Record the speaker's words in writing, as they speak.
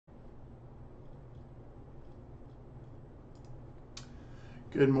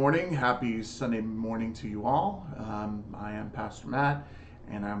Good morning. Happy Sunday morning to you all. I am Pastor Matt,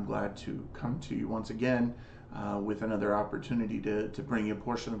 and I'm glad to come to you once again with another opportunity to bring you a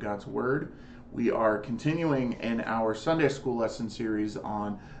portion of God's Word. We are continuing in our Sunday school lesson series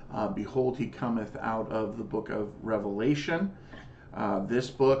on Behold, He Cometh out of the book of Revelation. This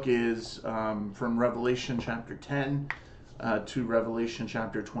book is from Revelation chapter 10 to Revelation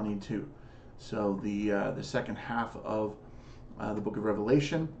chapter 22. So the second half of the book of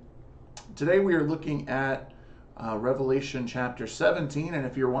Revelation. Today we are looking at Revelation chapter 17, and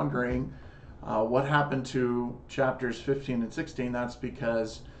if you're wondering what happened to chapters 15 and 16, that's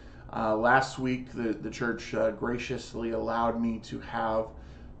because last week the church graciously allowed me to have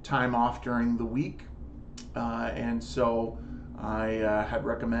time off during the week, and so I had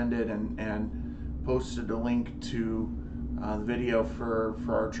recommended and posted a link to the video for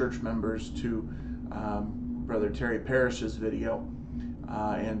our church members to Brother Terry Parrish's video,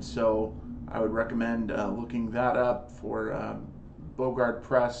 and so I would recommend looking that up for Bogard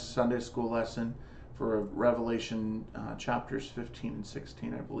Press Sunday School lesson for Revelation chapters 15 and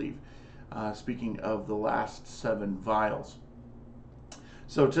 16, I believe, speaking of the last 7 vials.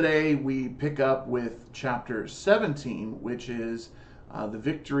 So today we pick up with chapter 17, which is the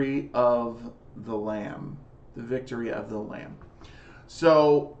victory of the Lamb. The victory of the Lamb.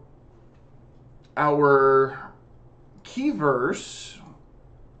 So our key verse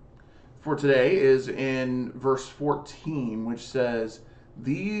for today is in verse 14, which says,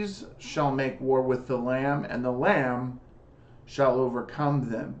 "These shall make war with the Lamb, and the Lamb shall overcome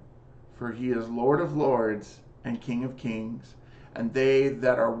them. For he is Lord of lords and King of kings, and they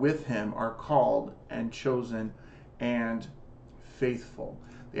that are with him are called and chosen and faithful."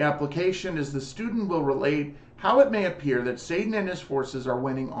 The application is the student will relate how it may appear that Satan and his forces are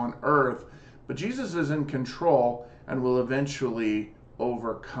winning on earth, but Jesus is in control and will eventually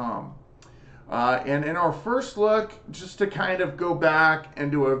overcome. And in our first look, just to kind of go back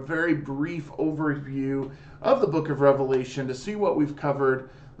and do a very brief overview of the book of Revelation to see what we've covered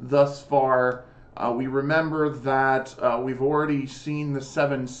thus far, we remember that we've already seen the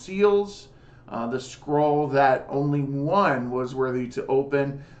 7 seals, the scroll that only one was worthy to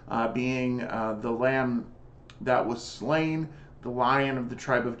open, being the Lamb that was slain, the Lion of the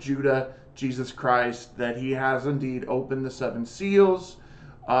tribe of Judah, Jesus Christ, that he has indeed opened the 7 seals,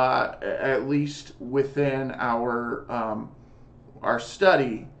 at least within our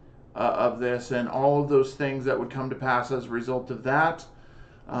study of this, and all of those things that would come to pass as a result of that.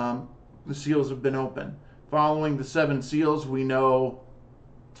 The seals have been opened. Following the 7 seals, we know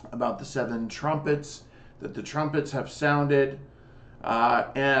about the 7 trumpets, that the trumpets have sounded,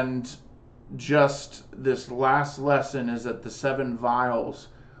 and just this last lesson is that the 7 vials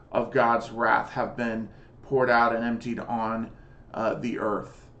of God's wrath have been poured out and emptied on the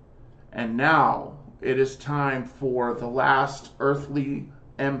earth. And now it is time for the last earthly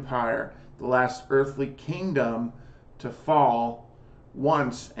empire, the last earthly kingdom to fall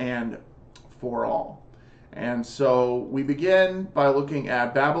once and for all. And so we begin by looking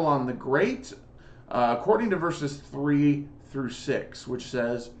at Babylon the Great, according to verses 3 through 6, which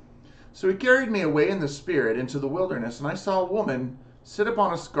says, "So he carried me away in the spirit into the wilderness, and I saw a woman sit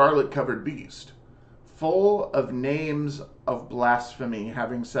upon a scarlet-covered beast, full of names of blasphemy,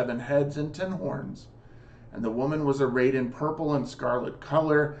 having 7 heads and 10 horns. And the woman was arrayed in purple and scarlet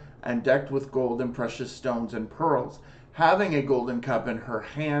color, and decked with gold and precious stones and pearls, having a golden cup in her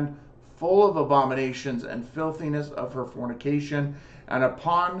hand, full of abominations and filthiness of her fornication. And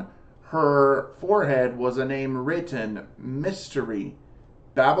upon her forehead was a name written, Mystery,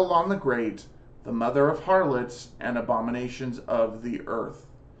 Babylon the Great, the mother of harlots and abominations of the earth.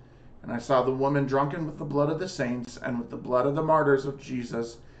 And I saw the woman drunken with the blood of the saints and with the blood of the martyrs of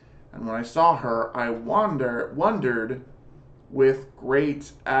Jesus. And when I saw her, I wondered with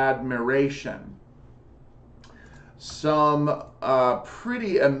great admiration." Some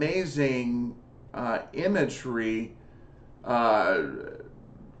pretty amazing imagery,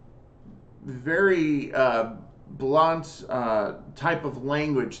 very blunt type of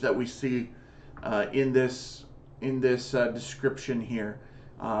language that we see in this description here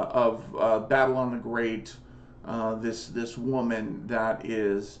of Babylon the Great, this woman that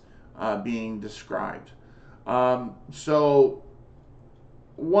is being described. So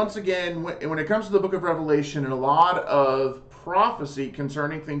once again, when it comes to the book of Revelation, and a lot of prophecy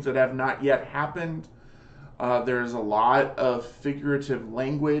concerning things that have not yet happened, there's a lot of figurative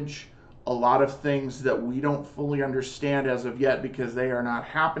language, a lot of things that we don't fully understand as of yet because they are not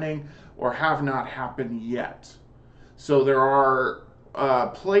happening or have not happened yet. So there are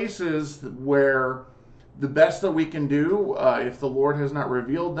places where the best that we can do, if the Lord has not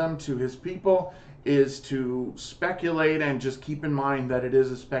revealed them to his people, is to speculate and just keep in mind that it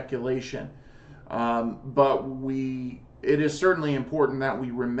is a speculation. But it is certainly important that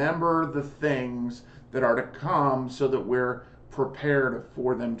we remember the things that are to come so that we're prepared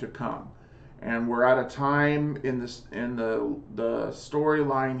for them to come. And we're at a time in the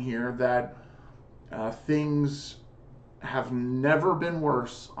storyline here that things have never been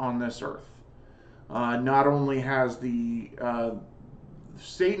worse on this earth. Not only has the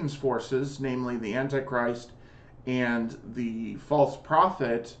Satan's forces, namely the Antichrist and the false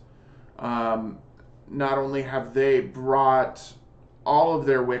prophet, not only have they brought all of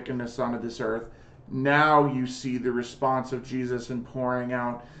their wickedness onto this earth, now you see the response of Jesus in pouring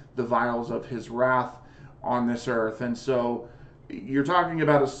out the vials of his wrath on this earth. And so you're talking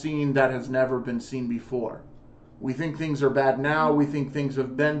about a scene that has never been seen before. We think things are bad now. We think things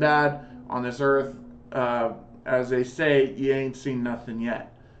have been bad on this earth. As they say, you ain't seen nothing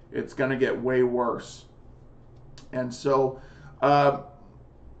yet. It's going to get way worse. And so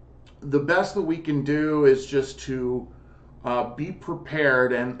the best that we can do is just to be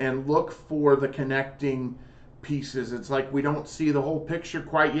prepared and look for the connecting pieces. It's like we don't see the whole picture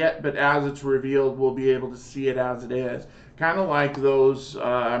quite yet, but as it's revealed, we'll be able to see it as it is. Kind of like those,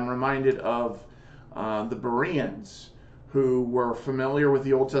 I'm reminded of the Bereans, who were familiar with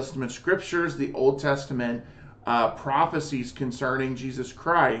the Old Testament scriptures, the Old Testament prophecies concerning Jesus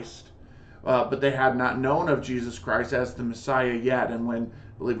Christ, but they had not known of Jesus Christ as the Messiah yet. And when,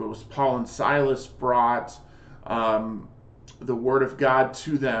 I believe it was Paul and Silas, brought the Word of God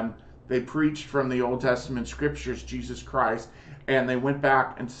to them, they preached from the Old Testament scriptures Jesus Christ, and they went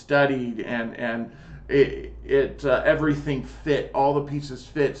back and studied, and everything fit, all the pieces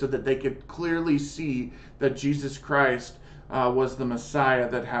fit, so that they could clearly see that Jesus Christ was the Messiah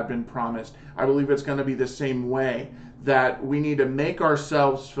that had been promised. I believe it's going to be the same way, that we need to make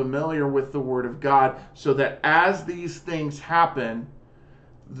ourselves familiar with the Word of God so that as these things happen,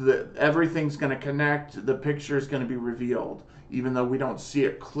 everything's going to connect, the picture is going to be revealed, even though we don't see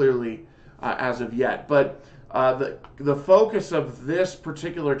it clearly as of yet. But the focus of this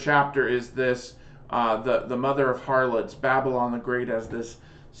particular chapter is this, the mother of harlots, Babylon the Great, as this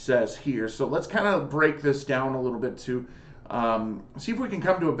says here. So let's kind of break this down a little bit to see if we can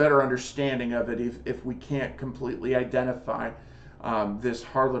come to a better understanding of it if we can't completely identify this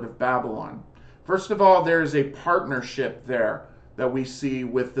harlot of Babylon. First of all, there is a partnership there that we see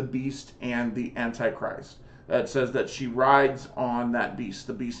with the beast and the Antichrist. That says that she rides on that beast.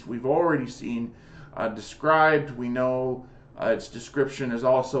 The beast we've already seen described. We know its description is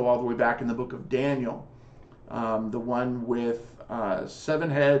also all the way back in the book of Daniel. The one with 7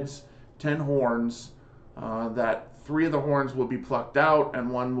 heads, 10 horns, that 3 of the horns will be plucked out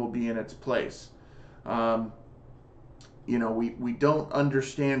and 1 will be in its place. We don't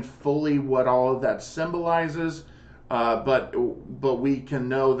understand fully what all of that symbolizes, but we can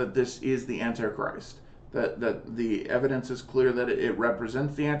know that this is the Antichrist. That the evidence is clear that it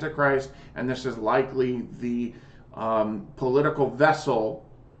represents the Antichrist, and this is likely the political vessel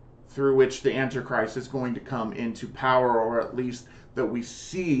through which the Antichrist is going to come into power, or at least that we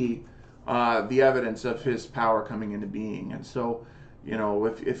see the evidence of his power coming into being. And so,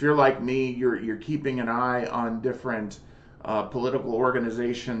 if you're like me, you're keeping an eye on different political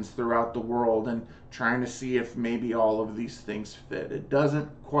organizations throughout the world and trying to see if maybe all of these things fit. It doesn't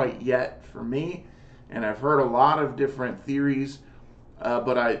quite yet for me, and I've heard a lot of different theories,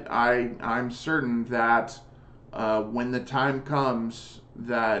 but I'm certain that when the time comes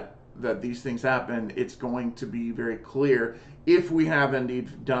that these things happen, it's going to be very clear if we have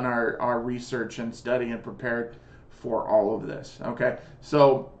indeed done our research and study and prepared for all of this. Okay,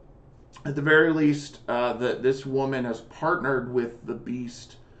 so at the very least, this woman has partnered with the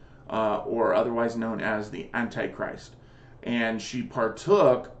beast, or otherwise known as the Antichrist, and she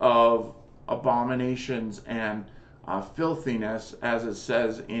partook of abominations and filthiness, as it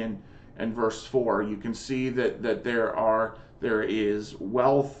says in verse 4. You can see that there is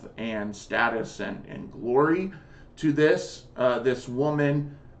wealth and status and glory to this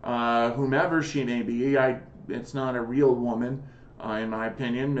woman, whomever she may be. It's not a real woman, in my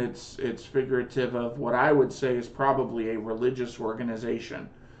opinion. It's figurative of what I would say is probably a religious organization,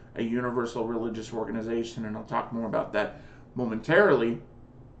 a universal religious organization, and I'll talk more about that momentarily.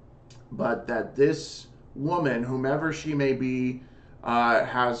 But that this woman, whomever she may be,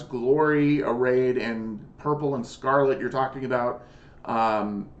 has glory arrayed in purple and scarlet. You're talking about,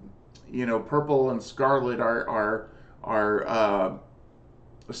 purple and scarlet are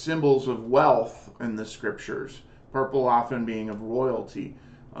symbols of wealth in the scriptures. Purple often being of royalty.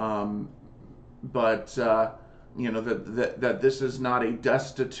 but that this is not a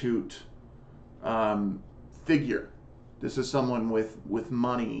destitute figure. This is someone with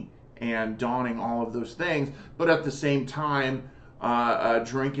money and donning all of those things, but at the same time,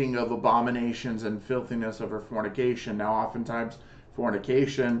 drinking of abominations and filthiness of her fornication. Now, oftentimes,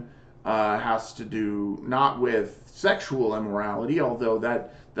 fornication has to do not with sexual immorality, although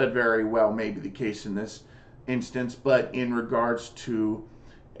that very well may be the case in this instance, but in regards to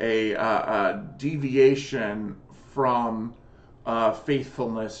a deviation from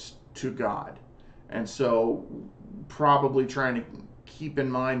faithfulness to God. And so, probably trying to keep in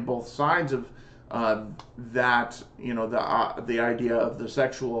mind both sides of that, the idea of the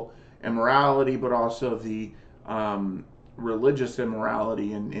sexual immorality, but also the religious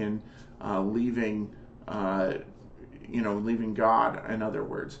immorality in leaving, leaving God, in other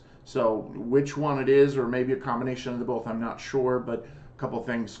words. So which one it is, or maybe a combination of the both, I'm not sure, but a couple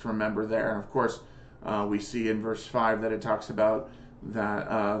things to remember there. And of course, we see in verse 5 that it talks about that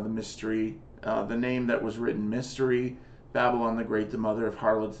the mystery, the name that was written, mystery, Babylon the Great, the mother of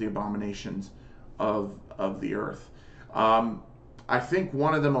harlots, the abominations of the earth. I think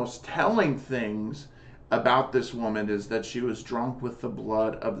one of the most telling things about this woman is that she was drunk with the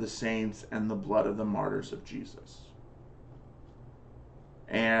blood of the saints and the blood of the martyrs of Jesus.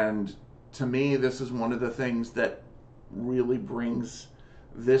 And to me, this is one of the things that really brings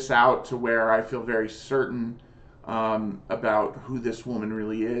this out to where I feel very certain about who this woman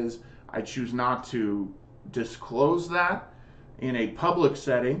really is. I choose not to disclose that in a public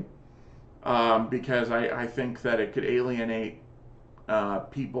setting because I think that it could alienate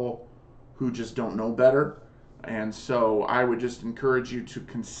people who just don't know better. And so I would just encourage you to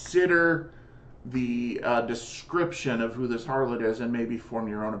consider the description of who this harlot is and maybe form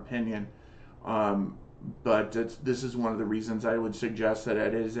your own opinion. But this is one of the reasons I would suggest that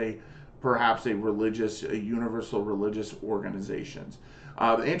it is perhaps a universal religious organization.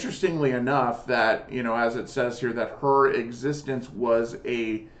 Interestingly enough, that, as it says here, that her existence was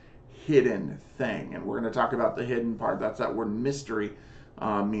a hidden thing. And we're going to talk about the hidden part. That's that word mystery,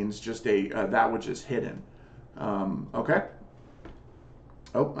 means just that which is hidden. Okay?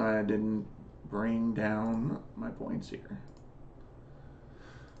 Oh, I didn't bring down my points here.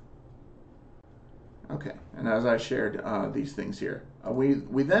 Okay, and as I shared these things here,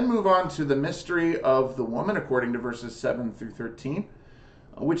 we then move on to the mystery of the woman, according to verses 7 through 13,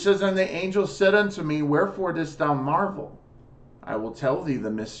 which says, And the angel said unto me, Wherefore dost thou marvel? I will tell thee the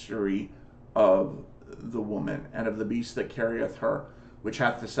mystery of the woman, and of the beast that carrieth her, which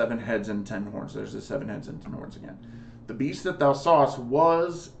hath the 7 heads and 10 horns. There's the 7 heads and 10 horns again. The beast that thou sawest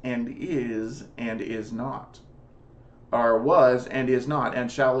was and is not. Or was and is not,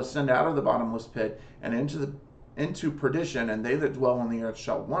 and shall ascend out of the bottomless pit, and into perdition, and they that dwell on the earth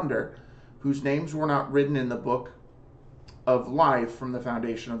shall wonder, whose names were not written in the book of life from the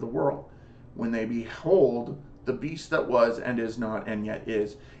foundation of the world, when they behold the beast that was and is not and yet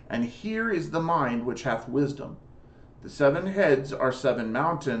is. And here is the mind which hath wisdom. The 7 heads are 7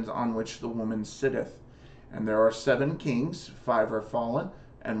 mountains on which the woman sitteth. And there are 7 kings, 5 are fallen,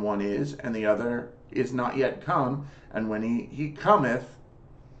 and 1 is, and the other is not yet come. And when he cometh,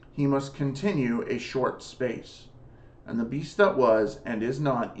 he must continue a short space. And the beast that was and is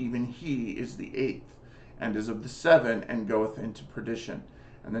not, even he is the 8th, and is of the 7, and goeth into perdition.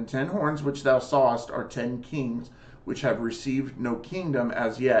 And the 10 horns which thou sawest are 10 kings, which have received no kingdom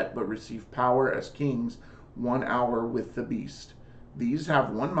as yet, but receive power as kings 1 hour with the beast. These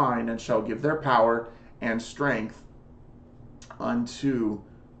have one mind, and shall give their power and strength unto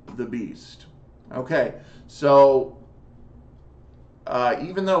the beast. Okay, so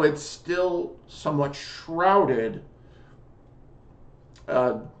even though it's still somewhat shrouded,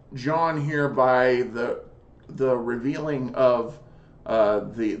 John here, by the revealing of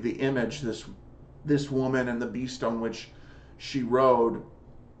the image, this woman and the beast on which she rode,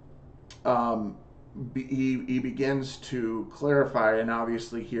 he begins to clarify, and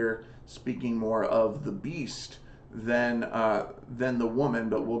obviously here speaking more of the beast than the woman,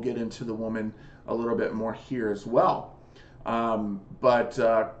 but we'll get into the woman a little bit more here as well.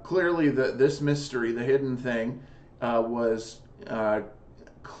 But clearly this mystery, the hidden thing, was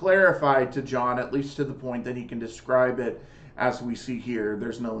clarified to John, at least to the point that he can describe it as we see here.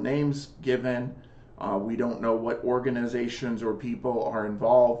 There's no names given. We don't know what organizations or people are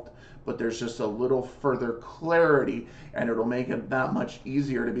involved, but there's just a little further clarity, and it'll make it that much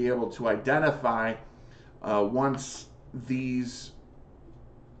easier to be able to identify once these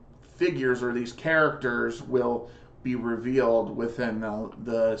figures or these characters will be revealed within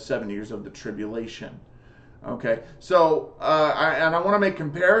the 7 years of the tribulation. Okay, so I want to make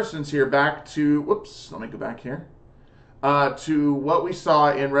comparisons here back to, whoops, let me go back here, to what we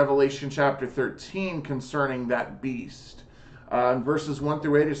saw in Revelation chapter 13 concerning that beast. In verses 1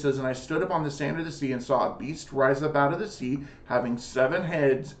 through 8, it says, "And I stood upon the sand of the sea and saw a beast rise up out of the sea, having 7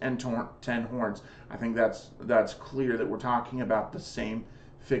 heads and 10 horns." I think that's clear that we're talking about the same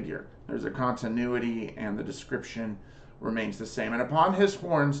figure. There's a continuity, and the description remains the same. "And upon his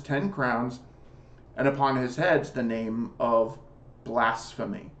horns 10 crowns, and upon his heads the name of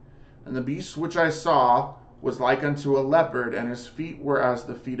blasphemy. And the beast which I saw was like unto a leopard, and his feet were as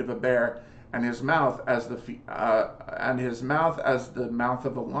the feet of a bear, and his mouth as the mouth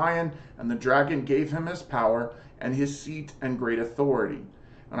of a lion. And the dragon gave him his power, and his seat, and great authority.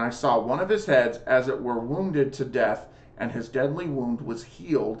 And I saw one of his heads as it were wounded to death, and his deadly wound was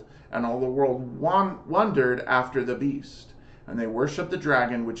healed, and all the world wondered after the beast. And they worshipped the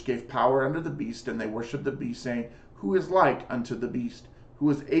dragon, which gave power unto the beast, and they worshipped the beast, saying, Who is like unto the beast? Who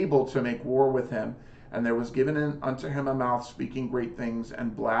is able to make war with him? And there was given unto him a mouth speaking great things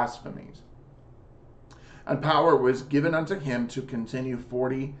and blasphemies. And power was given unto him to continue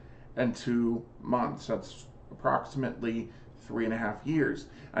 42 months." That's approximately 3.5 years.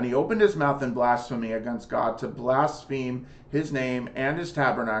 "And he opened his mouth in blasphemy against God, to blaspheme his name and his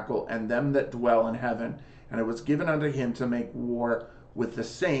tabernacle and them that dwell in heaven. And it was given unto him to make war with the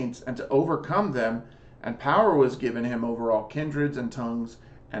saints and to overcome them. And power was given him over all kindreds and tongues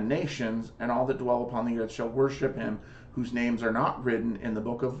and nations, and all that dwell upon the earth shall worship him, whose names are not written in the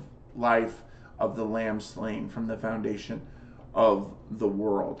book of life of the Lamb slain from the foundation of the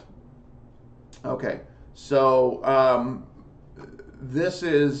world." Okay, so this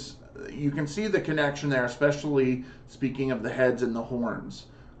is, you can see the connection there, especially speaking of the heads and the horns,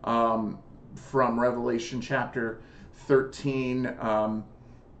 from Revelation chapter 13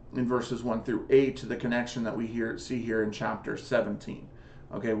 in verses 1 through 8 to the connection that we see here in chapter 17.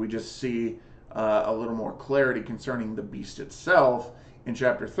 Okay, we just see a little more clarity concerning the beast itself in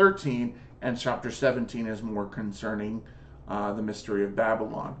chapter 13, and chapter 17 is more concerning the mystery of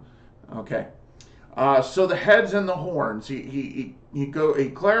Babylon. Okay, so the heads and the horns, he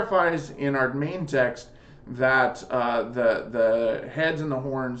clarifies in our main text that the heads and the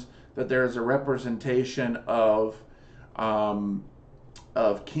horns, that there is a representation of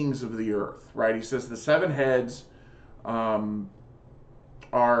kings of the earth, right? He says the 7 heads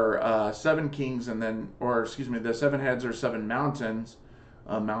are 7 kings, and then, the 7 heads are 7 mountains,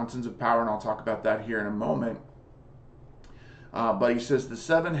 mountains of power, and I'll talk about that here in a moment. But he says the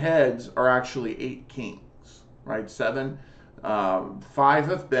 7 heads are actually 8 kings, right? 7, 5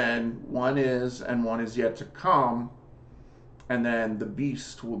 have been, 1 is, and 1 is yet to come, and then the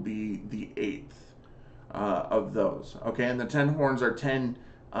beast will be the 8th of those. Okay, and the 10 horns are 10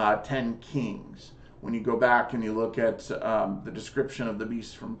 kings. When you go back and you look at the description of the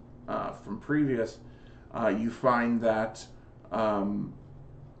beast from previous, you find that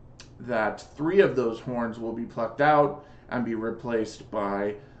 3 of those horns will be plucked out and be replaced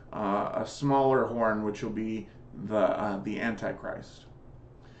by a smaller horn, which will be the Antichrist.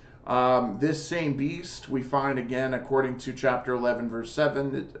 This same beast we find again, according to chapter 11, verse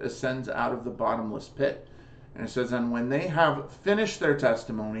 7, it ascends out of the bottomless pit. And it says, "And when they have finished their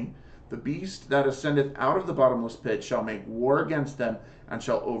testimony, the beast that ascendeth out of the bottomless pit shall make war against them, and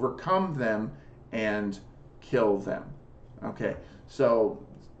shall overcome them and kill them." Okay, so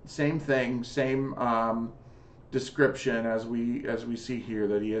same thing, same description as we see here,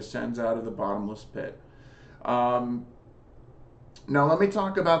 that he ascends out of the bottomless pit. Now let me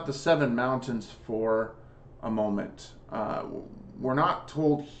talk about the 7 mountains for a moment. We're not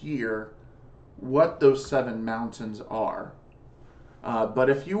told here what those 7 mountains are. But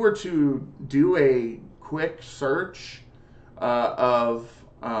if you were to do a quick search of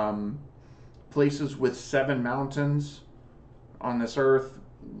places with 7 mountains on this earth,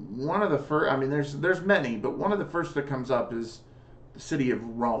 one of the first, I mean, there's many, but one of the first that comes up is the city of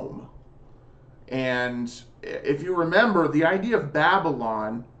Rome. And if you remember, the idea of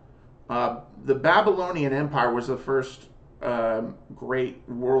Babylon, the Babylonian Empire was the first great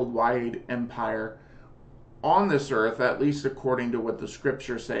worldwide empire on this earth, at least according to what the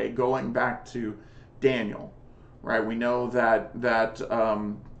scriptures say, going back to Daniel, right? We know that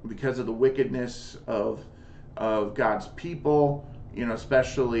because of the wickedness of God's people,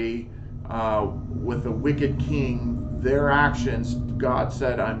 especially with a wicked king, their actions, God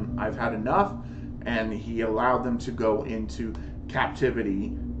said, I've had enough, and he allowed them to go into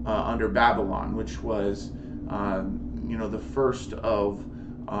captivity under Babylon, which was the first of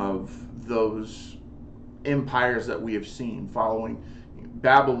those empires that we have seen following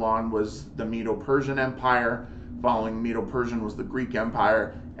Babylon was the Medo-Persian Empire. Following Medo-Persian was the Greek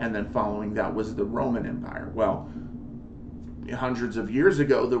Empire, and then following that was the Roman Empire. Well, hundreds of years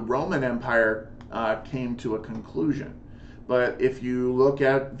ago, the Roman Empire came to a conclusion. But if you look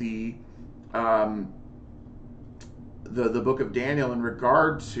at the book of Daniel in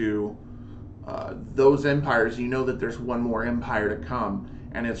regard to those empires, you know that there's one more empire to come,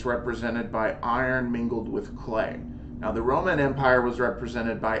 and it's represented by iron mingled with clay. Now, the Roman Empire was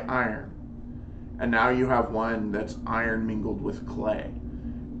represented by iron, and now you have one that's iron mingled with clay.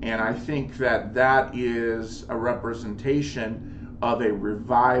 And I think that that is a representation of a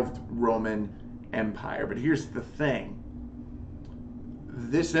revived Roman Empire. But here's the thing.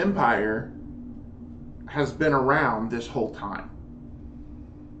 This empire has been around this whole time.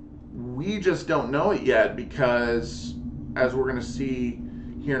 We just don't know it yet because, as we're going to see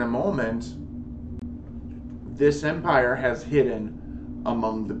here in a moment, this empire has hidden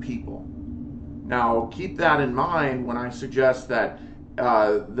among the people. Now, keep that in mind when I suggest that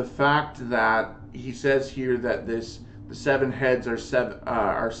the fact that he says here that the 7 heads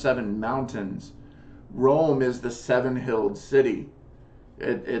are seven mountains. Rome is the 7-hilled city.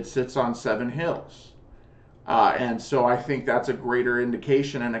 It sits on 7 hills. And so I think that's a greater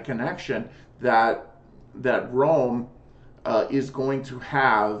indication and a connection that Rome is going to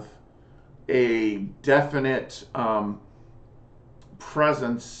have a definite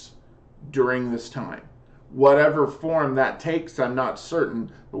presence during this time. Whatever form that takes, I'm not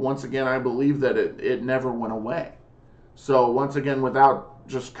certain. But once again, I believe that it never went away. So once again, without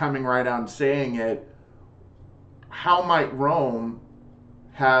just coming right out and saying it, how might Rome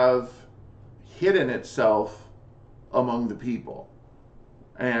have hidden itself among the people?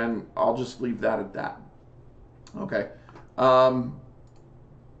 And I'll just leave that at that. Okay.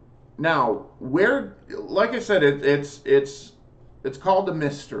 Now, where, like I said, it's called a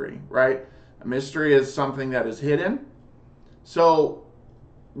mystery, right? A mystery is something that is hidden. So,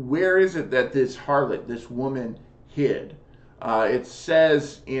 where is it that this harlot, this woman, hid? It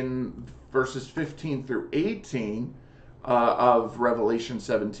says in verses 15 through 18 of Revelation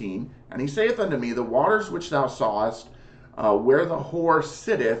 17, and he saith unto me, the waters which thou sawest, where the whore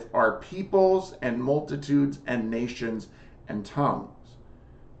sitteth, are peoples and multitudes and nations and tongues.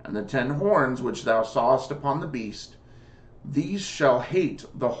 And the 10 horns which thou sawest upon the beast, these shall hate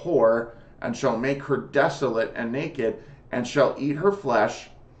the whore, and shall make her desolate and naked, and shall eat her flesh,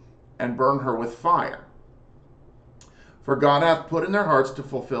 and burn her with fire. For God hath put in their hearts to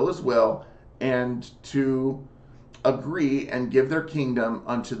fulfill his will, and to agree and give their kingdom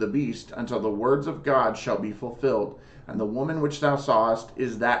unto the beast, until the words of God shall be fulfilled. And the woman which thou sawest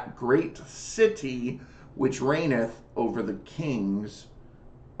is that great city which reigneth over the kings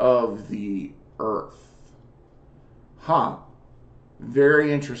of the earth.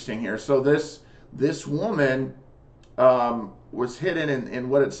 Very interesting here. So this woman was hidden in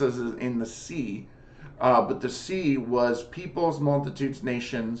what it says is in the sea, but the sea was peoples, multitudes,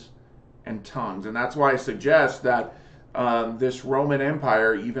 nations, and tongues. And that's why I suggest that this Roman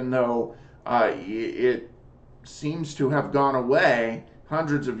Empire, even though it seems to have gone away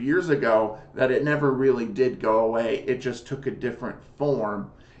hundreds of years ago, that it never really did go away. It just took a different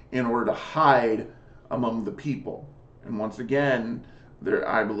form in order to hide among the people. And once again,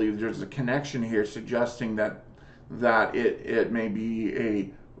 I believe there's a connection here suggesting that it may be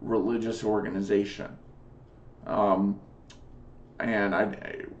a religious organization. And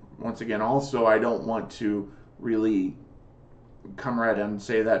once again, also, I don't want to really come right out and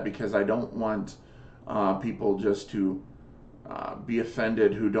say that, because I don't want people just to be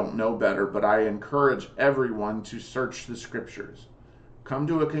offended who don't know better. But I encourage everyone to search the scriptures. Come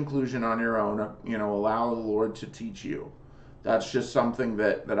to a conclusion on your own. Allow the Lord to teach you. That's just something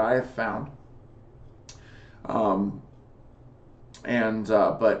that I have found.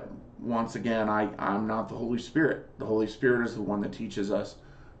 But once again, I'm not the Holy Spirit. The Holy Spirit is the one that teaches us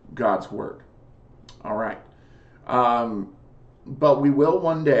God's word. All right. But we will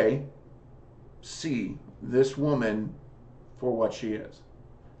one day see this woman for what she is.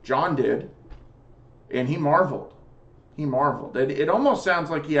 John did, and he marveled. He marveled. It almost sounds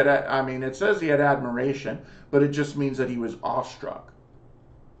like he had, it says he had admiration, but it just means that he was awestruck.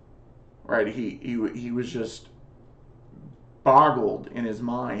 Right? He was just boggled in his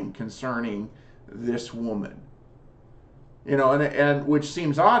mind concerning this woman. And which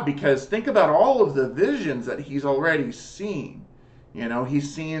seems odd, because think about all of the visions that he's already seen.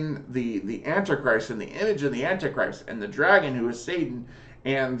 He's seen the Antichrist and the image of the Antichrist and the dragon who is Satan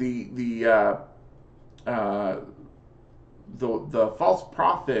and the false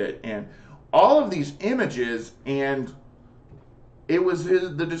prophet and all of these images. And it was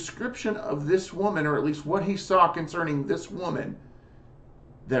the description of this woman, or at least what he saw concerning this woman,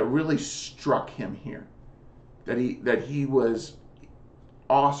 that really struck him here. That he was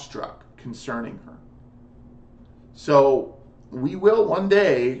awestruck concerning her. So we will one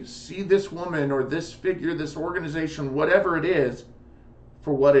day see this woman or this figure, this organization, whatever it is,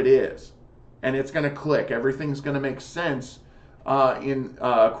 for what it is. And it's going to click. Everything's going to make sense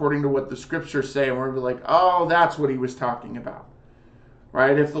according to what the scriptures say. And we're going to be like, oh, that's what he was talking about.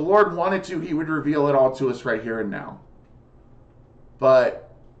 Right? If the Lord wanted to, he would reveal it all to us right here and now. But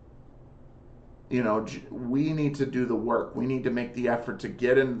we need to do the work. We need to make the effort to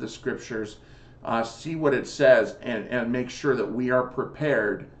get into the scriptures, see what it says, and make sure that we are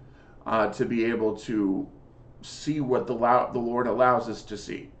prepared to be able to see what the Lord allows us to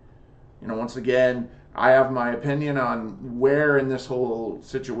see. Once again, I have my opinion on where in this whole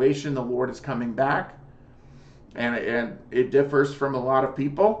situation the Lord is coming back, and it differs from a lot of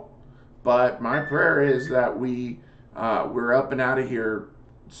people. But my prayer is that we're up and out of here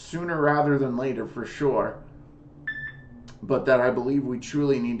sooner rather than later, for sure. But that I believe we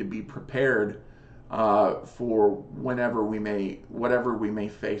truly need to be prepared for whatever we may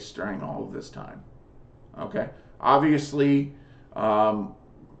face during all of this time. Okay? Obviously, the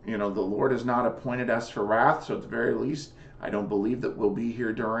Lord has not appointed us for wrath, so at the very least, I don't believe that we'll be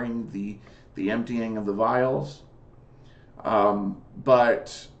here during the emptying of the vials.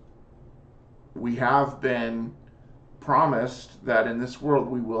 But we have been promised that in this world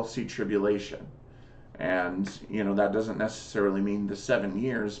we will see tribulation. And, that doesn't necessarily mean the 7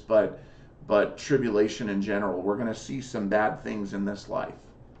 years, but tribulation in general. We're going to see some bad things in this life.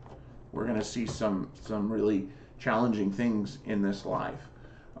 We're going to see some really challenging things in this life,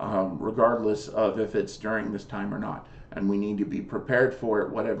 regardless of if it's during this time or not. And we need to be prepared for it,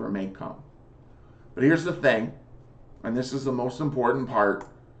 whatever may come. But here's the thing, and this is the most important part,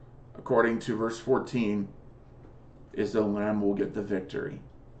 according to verse 14, is the Lamb will get the victory.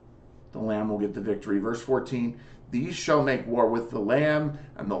 The Lamb will get the victory. Verse 14, these shall make war with the Lamb,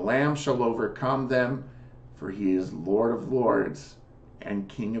 and the Lamb shall overcome them, for he is Lord of lords and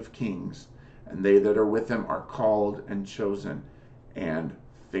King of kings, and they that are with him are called and chosen and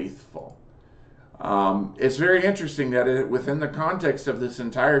faithful. It's very interesting that within the context of this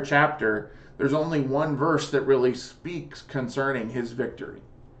entire chapter, there's only one verse that really speaks concerning his victory.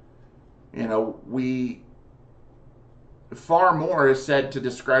 Far more is said to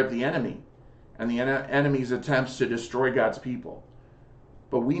describe the enemy and the enemy's attempts to destroy God's people.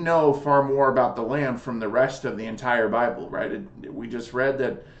 But we know far more about the Lamb from the rest of the entire Bible, right? We just read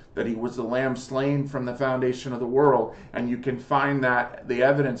that he was the Lamb slain from the foundation of the world, and you can find the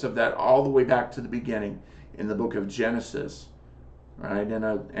evidence of that all the way back to the beginning in the book of Genesis, right?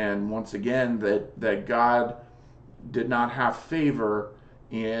 And once again, that God did not have favor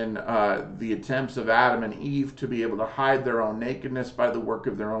in the attempts of Adam and Eve to be able to hide their own nakedness by the work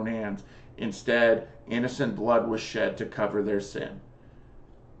of their own hands. Instead, innocent blood was shed to cover their sin.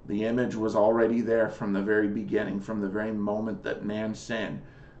 The image was already there from the very beginning, from the very moment that man sinned,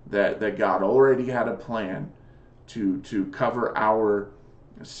 that God already had a plan to cover our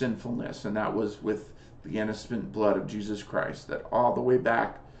sinfulness, and that was with the innocent blood of Jesus Christ, that all the way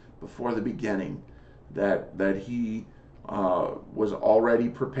back before the beginning, that he was already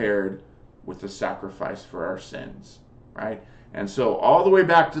prepared with the sacrifice for our sins, right? And so all the way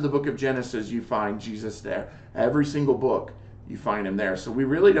back to the book of Genesis, you find Jesus there. Every single book, you find him there. So we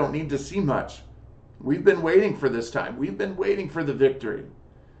really don't need to see much. We've been waiting for this time. We've been waiting for the victory.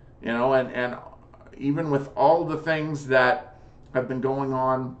 And even with all the things that have been going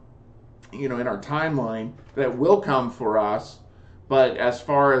on, in our timeline that will come for us, but as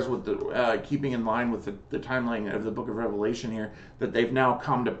far as with the keeping in line with the timeline of the book of Revelation here, that they've now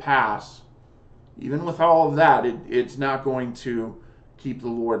come to pass, even with all of that, it's not going to keep the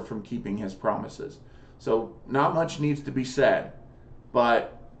Lord from keeping his promises. So not much needs to be said,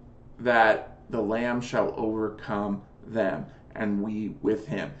 but that the Lamb shall overcome them, and we with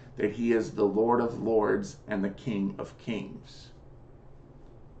him, that he is the Lord of lords and the King of kings.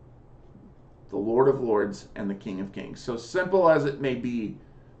 The Lord of lords and the King of kings. So simple as it may be,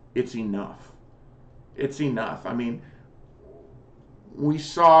 it's enough. It's enough. I mean, we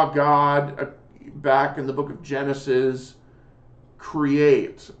saw God back in the book of Genesis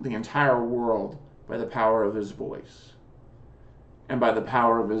create the entire world by the power of his voice. And by the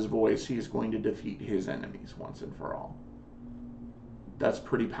power of his voice, he is going to defeat his enemies once and for all. That's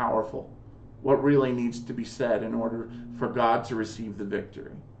pretty powerful. What really needs to be said in order for God to receive the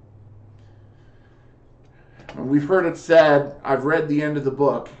victory? And we've heard it said, I've read the end of the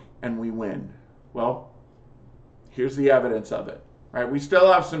book and we win. Well, here's the evidence of it. right? We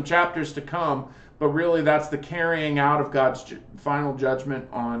still have some chapters to come, but really that's the carrying out of God's final judgment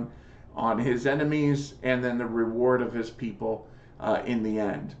on his enemies, and then the reward of his people in the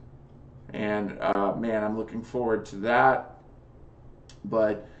end. And man, I'm looking forward to that.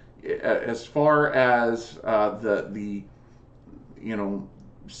 But as far as the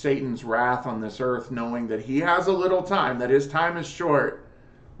Satan's wrath on this earth, knowing that he has a little time, that his time is short,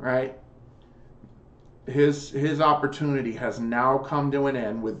 right? His opportunity has now come to an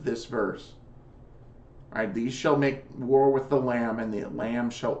end with this verse. Right? These shall make war with the Lamb, and the Lamb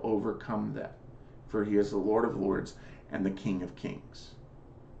shall overcome them, for he is the Lord of lords and the King of kings.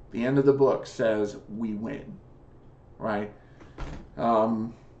 The end of the book says we win, right?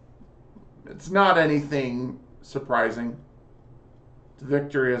 It's not anything surprising. The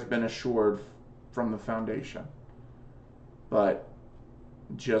victory has been assured from the foundation. But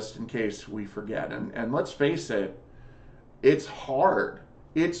just in case we forget, and let's face it, it's hard.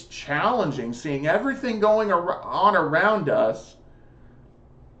 It's challenging seeing everything going on around us.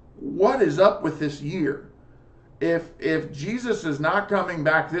 What is up with this year? If Jesus is not coming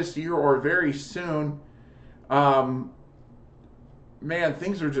back this year or very soon, man,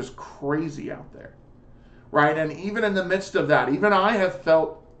 things are just crazy out there, right? And even in the midst of that, even I have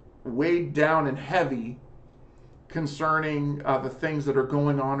felt weighed down and heavy concerning the things that are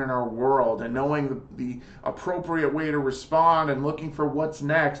going on in our world, and knowing the appropriate way to respond and looking for what's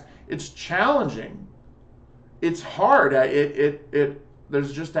next. It's challenging. It's hard.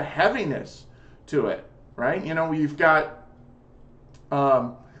 There's just a heaviness to it, right? You've got,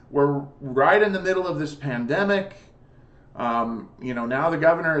 we're right in the middle of this pandemic. Now the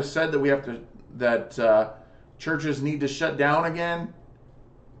governor has said that churches need to shut down again.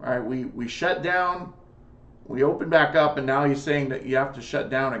 Right? We shut down, we open back up, and now he's saying that you have to shut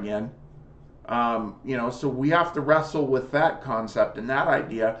down again. So we have to wrestle with that concept and that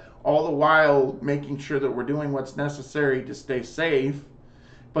idea, all the while making sure that we're doing what's necessary to stay safe.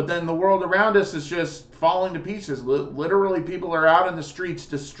 But then the world around us is just falling to pieces. Literally, people are out in the streets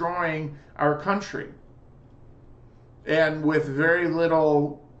destroying our country, and with very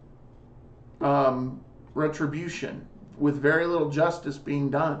little retribution, with very little justice being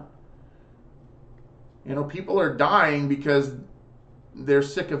done. People are dying because they're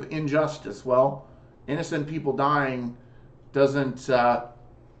sick of injustice. Well, innocent people dying doesn't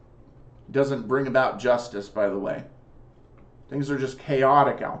bring about justice, by the way. Things are just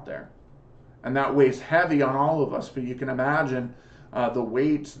chaotic out there. And that weighs heavy on all of us. But you can imagine the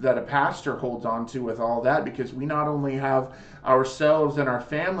weight that a pastor holds on to with all that, because we not only have ourselves and our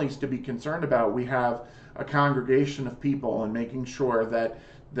families to be concerned about, we have a congregation of people, and making sure that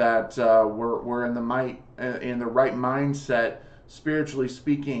we're in the right mindset, spiritually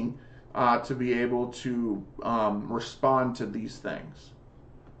speaking, to be able to respond to these things.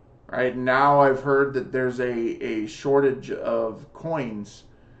 Right now, I've heard that there's a shortage of coins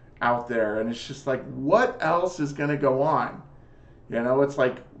out there, and it's just like, what else is going to go on? It's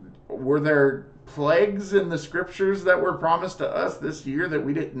like, were there plagues in the scriptures that were promised to us this year that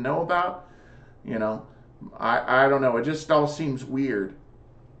we didn't know about? I don't know. It just all seems weird.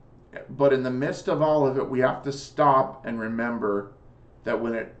 But in the midst of all of it, we have to stop and remember that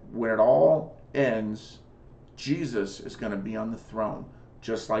when it all ends, Jesus is going to be on the throne,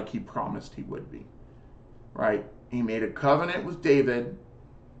 just like he promised he would be. Right? He made a covenant with David,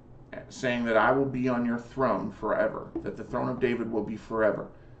 saying that I will be on your throne forever, that the throne of David will be forever,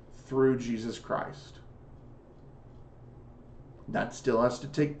 through Jesus Christ. That still has to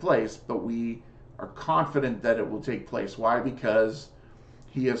take place, but we are confident that it will take place. Why? Because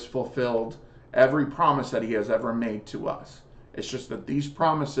he has fulfilled every promise that he has ever made to us. It's just that these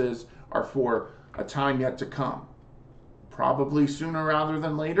promises are for a time yet to come. Probably sooner rather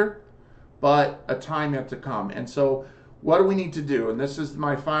than later, but a time yet to come. And so what do we need to do? And this is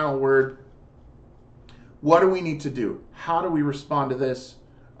my final word. What do we need to do? How do we respond to this?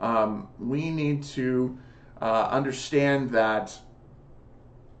 We need to understand that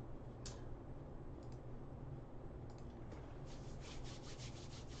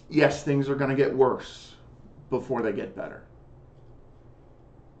yes, things are going to get worse before they get better.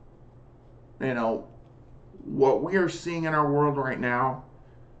 What we are seeing in our world right now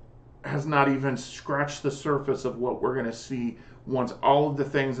has not even scratched the surface of what we're going to see once all of the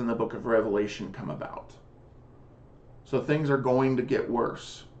things in the book of Revelation come about. So things are going to get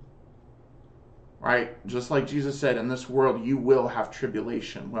worse. Right? Just like Jesus said, in this world you will have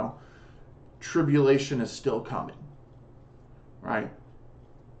tribulation. Well, tribulation is still coming. Right?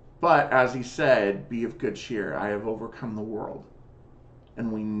 But as he said, be of good cheer. I have overcome the world.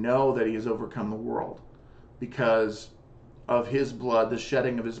 And we know that he has overcome the world because of his blood, the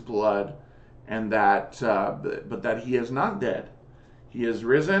shedding of his blood, and that, but that he is not dead. He is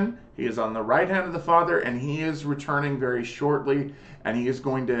risen. He is on the right hand of the Father, and he is returning very shortly. And he is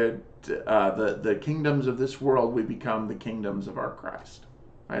going to the kingdoms of this world will become the kingdoms of our Christ,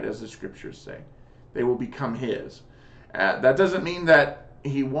 right? As the scriptures say, they will become his. That doesn't mean that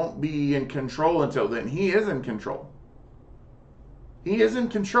he won't be in control until then. He is in control. He is in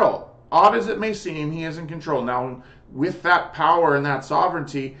control. Odd as it may seem, he is in control. Now, with that power and that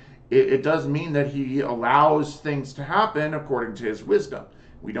sovereignty, it does mean that he allows things to happen according to his wisdom.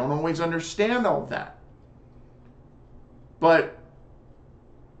 We don't always understand all of that. But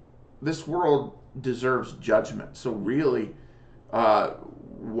this world deserves judgment. So really,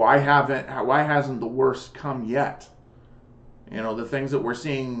 why hasn't the worst come yet? You know, the things that we're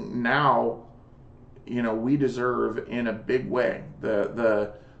seeing now, you know, we deserve in a big way.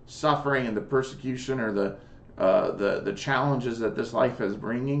 The suffering and the persecution, or the challenges that this life is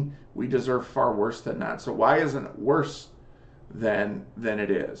bringing, we deserve far worse than that. So why isn't it worse than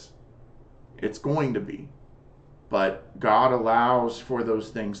it is? It's going to be. But God allows for those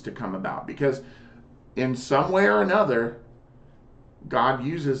things to come about, because in some way or another, God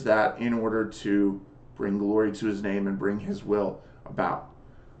uses that in order to bring glory to his name and bring his will about.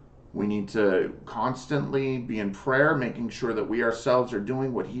 We need to constantly be in prayer, making sure that we ourselves are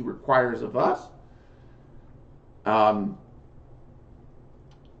doing what he requires of us. And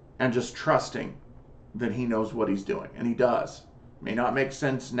just trusting that he knows what he's doing. And he does. May not make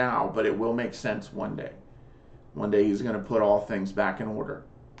sense now, but it will make sense one day. One day he's going to put all things back in order.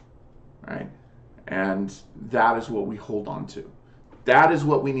 Right? And that is what we hold on to. That is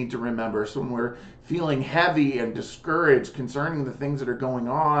what we need to remember. So when we're feeling heavy and discouraged concerning the things that are going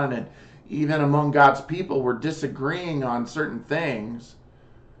on, and even among God's people, we're disagreeing on certain things,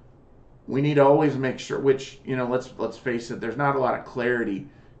 we need to always make sure, which, you know, let's face it, there's not a lot of clarity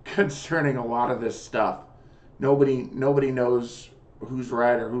concerning a lot of this stuff. Nobody knows who's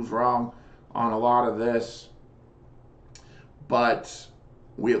right or who's wrong on a lot of this. But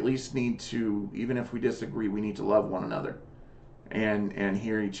we at least need to, even if we disagree, we need to love one another and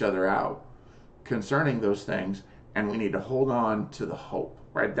hear each other out concerning those things. And we need to hold on to the hope,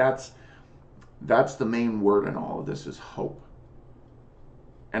 right? That's the main word in all of this, is hope.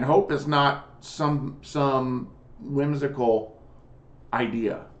 And hope is not some whimsical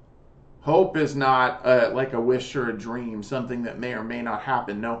idea. Hope is not like a wish or a dream, something that may or may not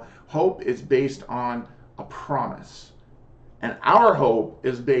happen. No, hope is based on a promise. And our hope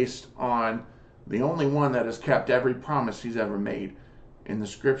is based on the only one that has kept every promise he's ever made in the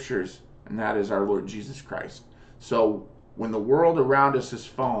scriptures, and that is our Lord Jesus Christ. So when the world around us is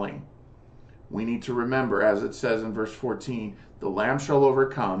falling, we need to remember, as it says in verse 14, the Lamb shall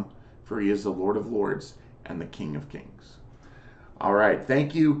overcome, for he is the Lord of lords and the King of kings. All right.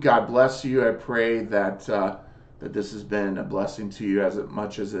 Thank you. God bless you. I pray that that this has been a blessing to you as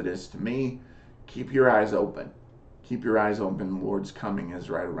much as it is to me. Keep your eyes open. Keep your eyes open. The Lord's coming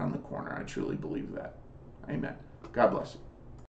is right around the corner. I truly believe that. Amen. God bless you.